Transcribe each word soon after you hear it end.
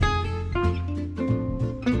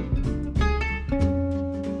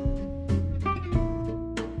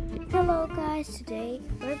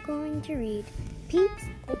going to read Pete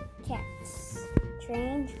the Cat's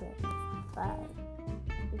Strange Book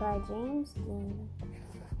by James Dean.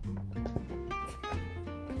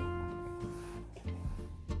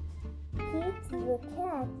 Pete the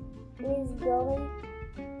cat is going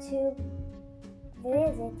to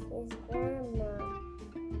visit his grandma.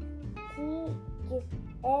 He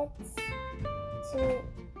gets to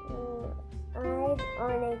ride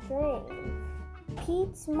on a train.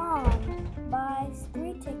 Pete's mom buys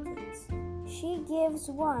 3 tickets. She gives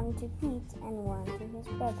one to Pete and one to his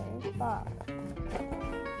brother, Bob.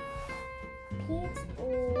 Pete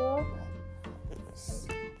looks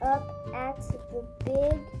up at the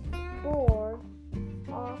big board.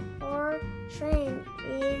 Our train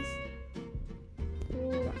is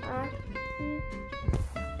leaving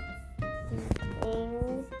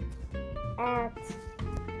at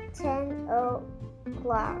 10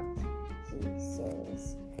 o'clock, he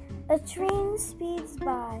says. A train speeds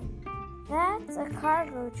by. That's a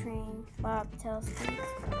cargo train, Bob tells Pete.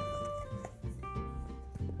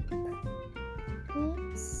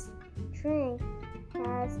 Pete's train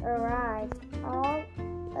has arrived.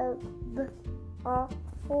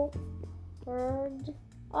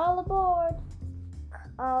 All aboard,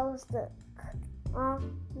 calls the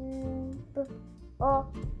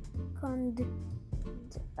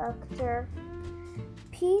conductor.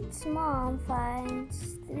 Pete's mom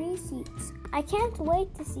finds 3 seats. I can't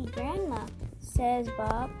wait to see Grandma, says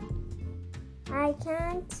Bob. I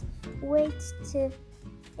can't wait to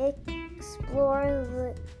explore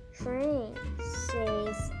the train,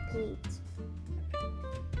 says Pete.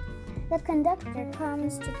 The conductor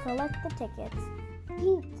comes to collect the tickets.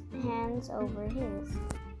 Pete hands over his.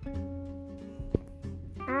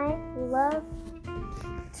 I love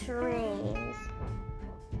trains,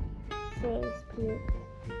 says Pete.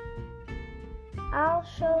 I'll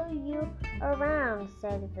show you around,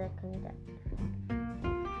 said the conductor.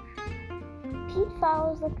 Pete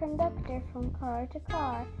follows the conductor from car to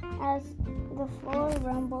car as the floor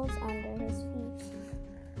rumbles under his feet.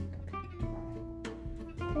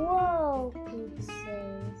 Whoa, Pete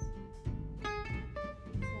says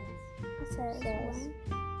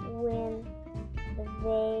when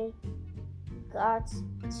they got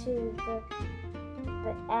to the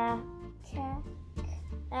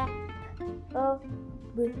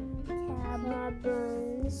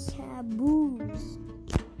caboose.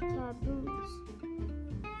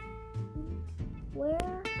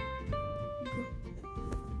 We're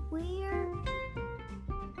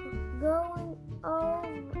going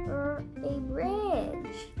over a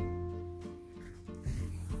bridge.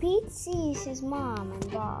 Pete sees his mom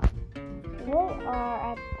and Bob. They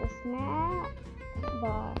are at the snack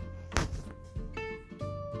bar.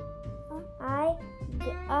 I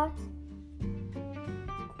got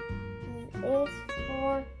this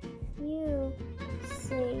for you,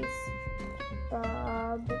 says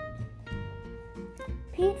Bob.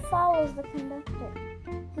 Pete follows the conductor.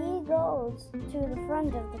 He goes to the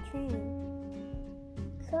front of the train.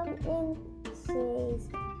 Come in, says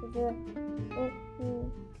the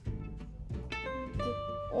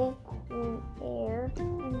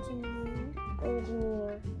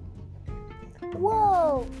engineer.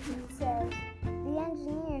 Whoa, he says. The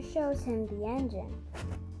engineer shows him the engine.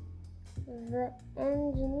 The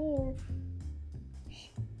engineer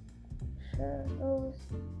shows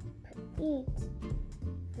Pete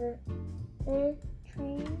the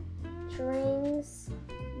train's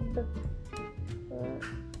the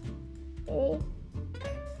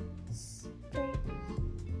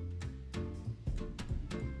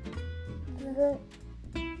river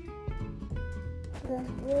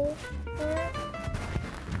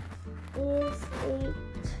is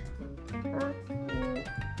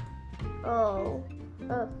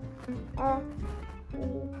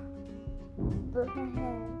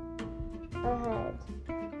ahead.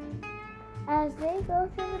 As they go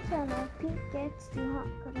through the tunnel, Pete gets to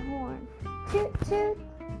honk the horn. Toot toot!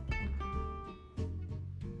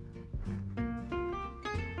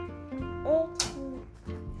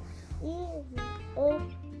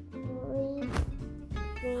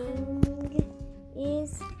 Everything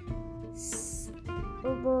is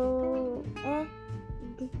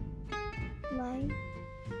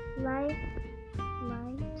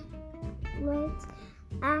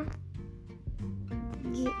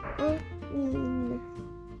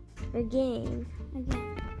again.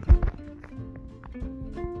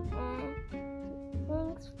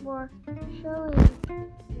 Thanks for showing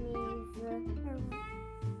me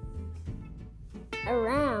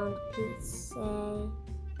around, Pete says.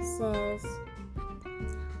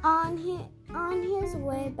 On his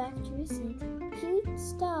way back to his seat, Pete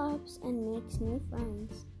stops and makes new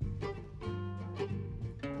friends.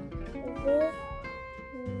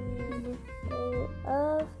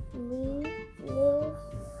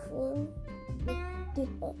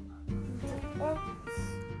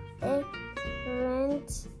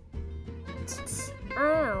 different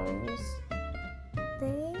towns.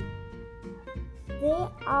 They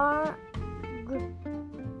are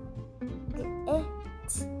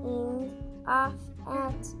getting off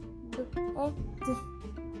at different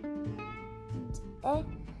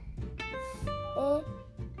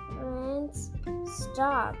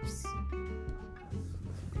stops.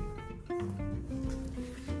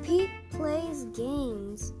 Pete plays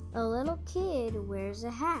games. A little kid wears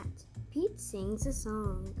a hat. Pete sings a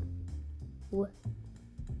song.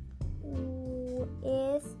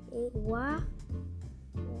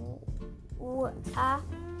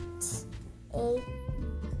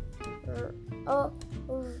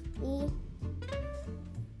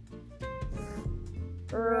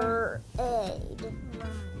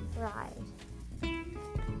 Ride.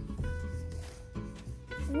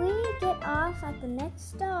 We get off at the next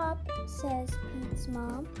stop, says Pete's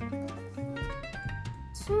mom.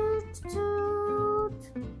 Toot toot.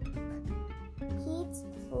 Pete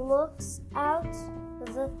looks out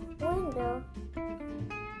the window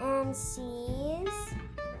and sees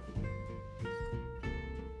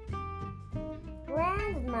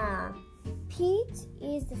Grandma. Pete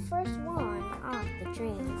is the first one off the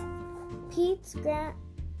train. Pete's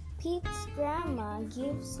grandma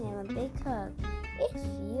gives him a big hug. It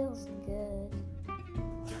feels good.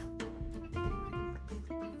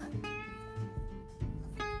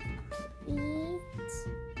 Pete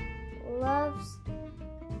loves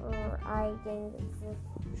riding the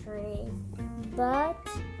train, but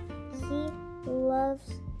he loves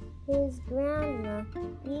his grandma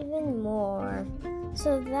even more.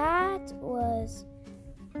 So that was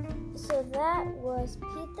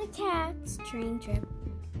Pete the Cat's train trip.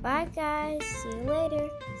 Bye guys, see you later.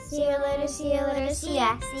 See you later, see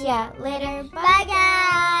ya later. Bye guys!